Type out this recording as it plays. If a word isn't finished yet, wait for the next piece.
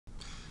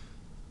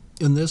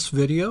In this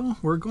video,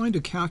 we're going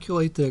to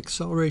calculate the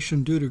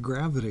acceleration due to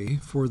gravity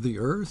for the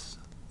Earth,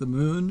 the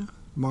Moon,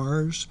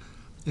 Mars,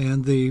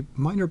 and the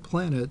minor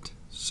planet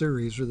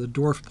Ceres, or the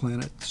dwarf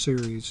planet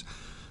Ceres.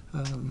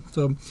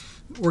 So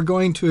we're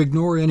going to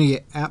ignore any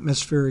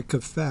atmospheric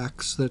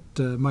effects that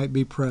might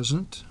be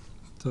present.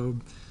 So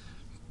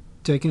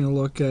taking a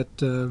look at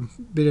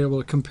being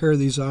able to compare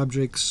these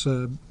objects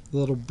a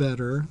little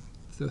better,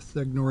 with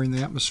ignoring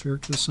the atmosphere,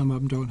 because some of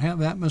them don't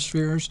have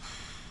atmospheres.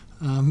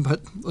 But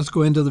let's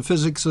go into the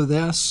physics of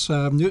this.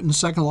 Newton's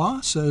second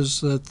law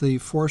says that the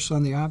force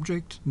on the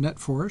object, net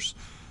force,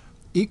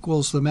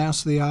 equals the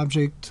mass of the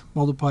object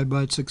multiplied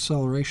by its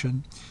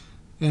acceleration.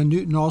 And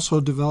Newton also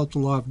developed the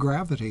law of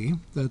gravity,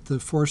 that the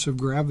force of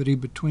gravity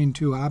between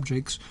two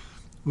objects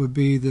would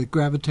be the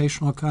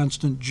gravitational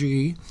constant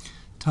g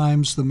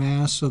times the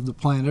mass of the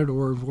planet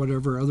or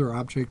whatever other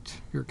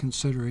object you're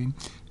considering,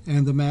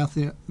 and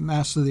the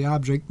mass of the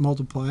object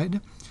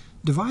multiplied,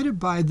 divided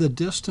by the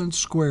distance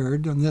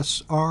squared, and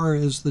this r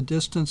is the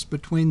distance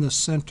between the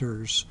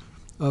centers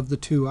of the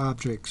two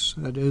objects.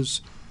 That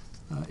is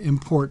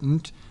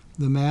important.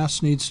 The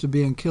mass needs to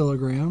be in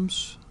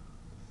kilograms,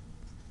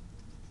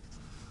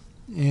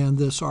 and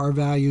this r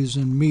value is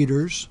in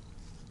meters,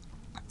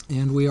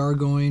 and we are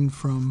going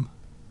from,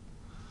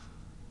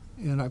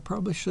 and I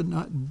probably should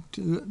not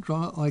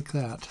draw it like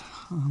that.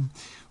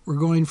 We're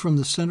going from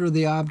the center of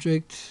the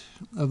object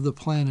of the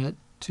planet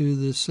to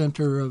the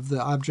center of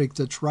the object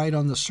that's right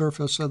on the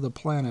surface of the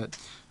planet.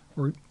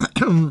 We're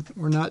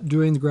not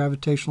doing the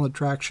gravitational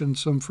attraction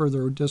some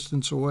further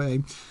distance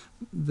away.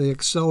 The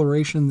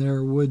acceleration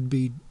there would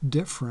be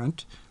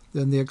different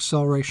than the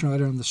acceleration right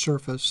on the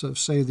surface of,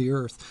 say, the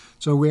Earth.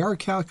 So we are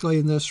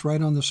calculating this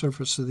right on the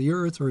surface of the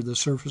Earth, or the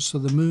surface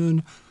of the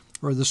Moon,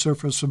 or the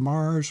surface of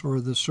Mars, or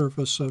the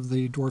surface of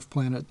the dwarf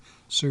planet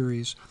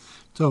Ceres.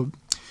 So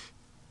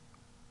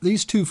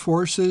these two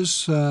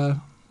forces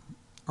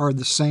are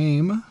the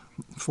same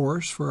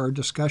force for our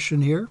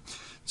discussion here.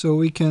 So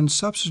we can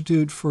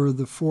substitute for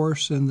the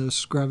force in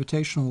this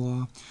gravitational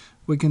law.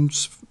 We can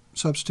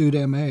substitute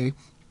ma,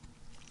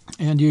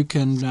 and you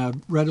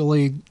can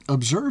readily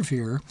observe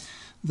here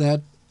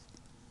that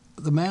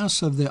the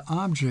mass of the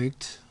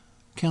object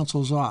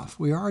cancels off.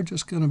 We are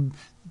just going to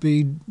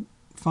be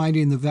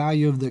finding the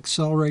value of the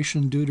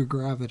acceleration due to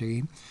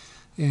gravity,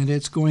 and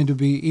it's going to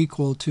be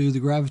equal to the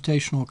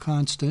gravitational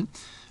constant.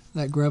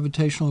 That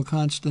gravitational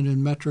constant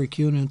in metric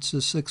units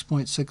is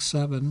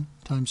 6.67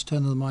 times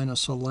 10 to the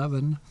minus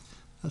 11.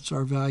 That's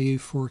our value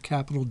for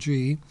capital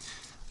G.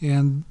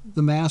 And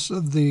the mass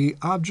of the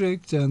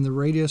object and the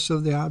radius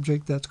of the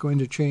object, that's going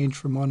to change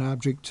from one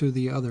object to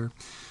the other.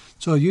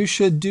 So you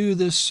should do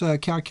this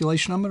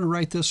calculation. I'm going to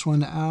write this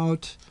one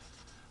out.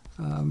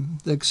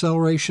 The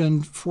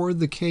acceleration for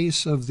the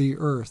case of the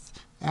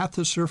Earth, at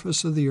the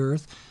surface of the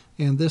Earth,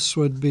 and this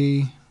would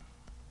be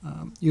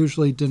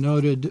usually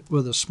denoted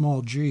with a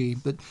small g,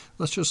 but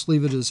let's just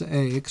leave it as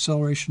a,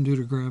 acceleration due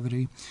to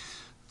gravity.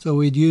 So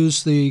we'd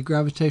use the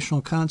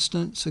gravitational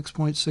constant,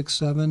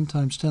 6.67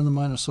 times 10 to the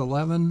minus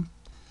 11.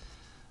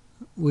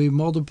 We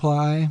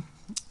multiply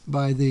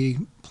by the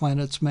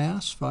planet's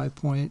mass,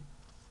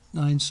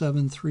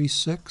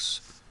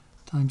 5.9736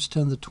 times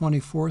 10 to the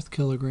 24th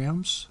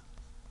kilograms.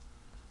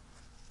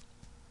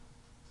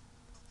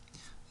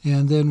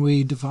 And then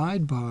we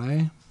divide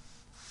by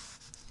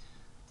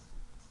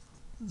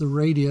the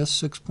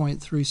radius,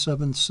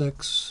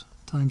 6.376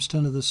 times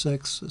 10 to the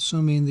 6,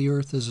 assuming the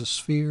Earth is a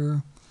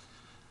sphere,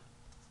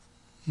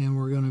 and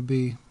we're going to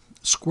be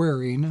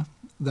squaring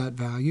that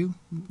value.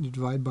 You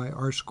divide by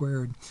r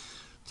squared.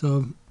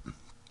 So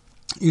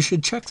you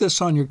should check this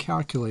on your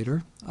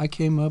calculator. I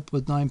came up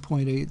with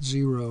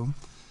 9.80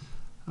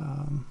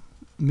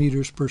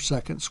 meters per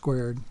second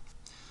squared.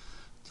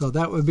 So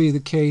that would be the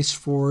case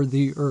for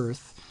the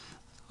Earth.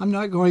 I'm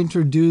not going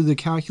to do the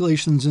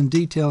calculations in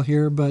detail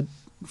here, but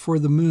for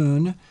the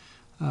Moon,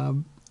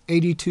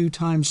 82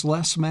 times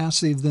less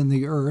massive than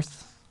the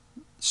Earth,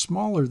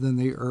 smaller than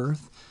the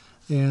Earth,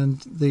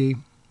 and the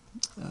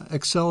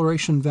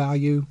acceleration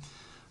value,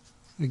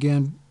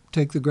 again,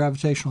 take the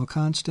gravitational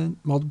constant,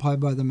 multiply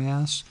by the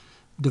mass,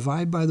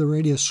 divide by the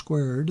radius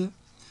squared,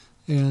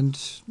 and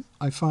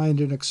I find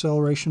an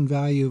acceleration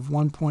value of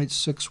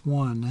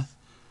 1.61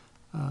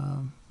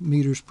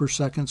 meters per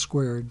second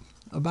squared,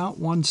 about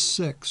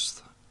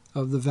 1/6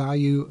 of the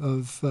value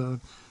of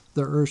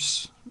the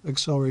Earth's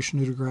acceleration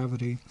due to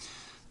gravity.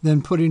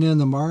 Then putting in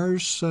the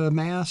Mars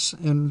mass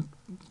and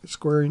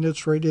squaring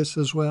its radius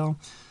as well,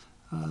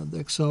 the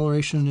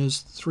acceleration is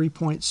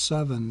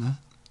 3.7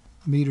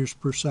 meters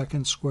per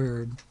second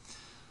squared.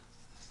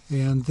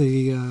 And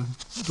the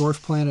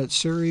dwarf planet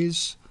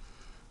Ceres,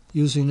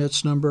 using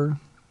its number,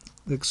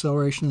 the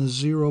acceleration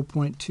is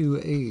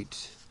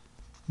 0.28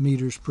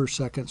 meters per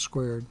second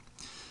squared.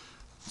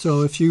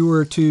 So if you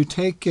were to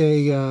take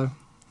a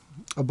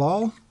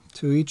ball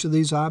to each of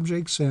these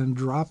objects and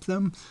drop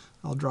them,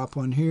 I'll drop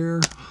one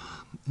here.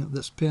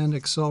 This pin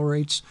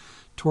accelerates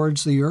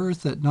towards the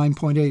Earth at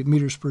 9.8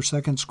 meters per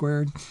second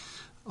squared.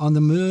 On the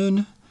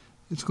Moon,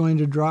 it's going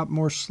to drop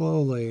more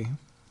slowly.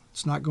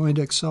 It's not going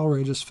to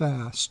accelerate as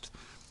fast.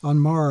 On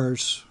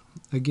Mars,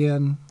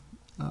 again,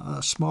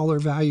 a smaller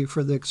value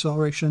for the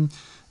acceleration.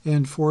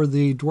 And for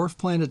the dwarf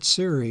planet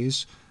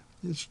Ceres,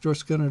 it's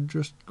just going to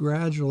just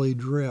gradually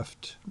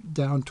drift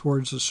down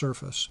towards the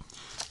surface.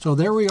 So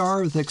there we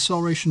are with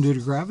acceleration due to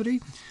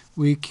gravity.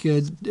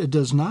 It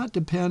does not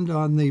depend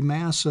on the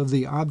mass of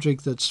the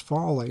object that's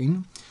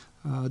falling.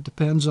 It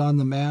depends on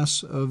the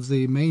mass of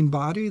the main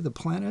body, the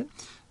planet,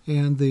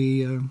 and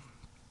the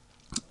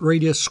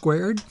radius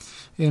squared.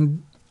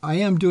 And I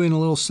am doing a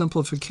little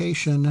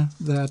simplification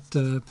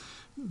that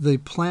the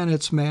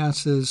planet's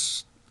mass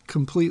is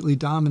completely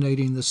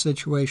dominating the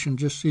situation,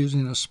 just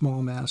using a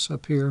small mass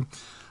up here,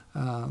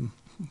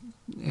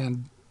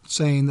 and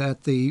saying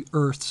that the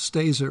Earth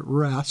stays at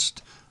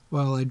rest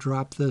while I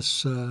drop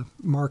this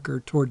marker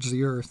towards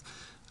the Earth.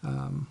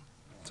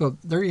 So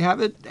there you have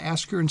it.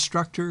 Ask your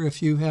instructor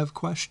if you have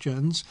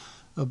questions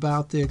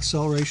about the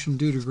acceleration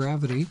due to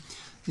gravity.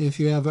 If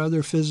you have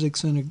other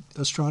physics and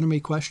astronomy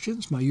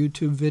questions, my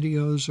YouTube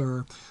videos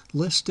are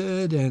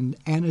listed and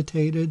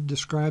annotated,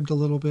 described a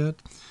little bit.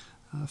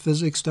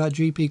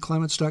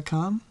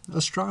 Physics.gpclements.com,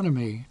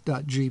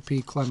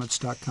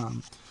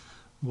 astronomy.gpclements.com.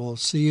 We'll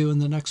see you in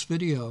the next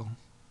video.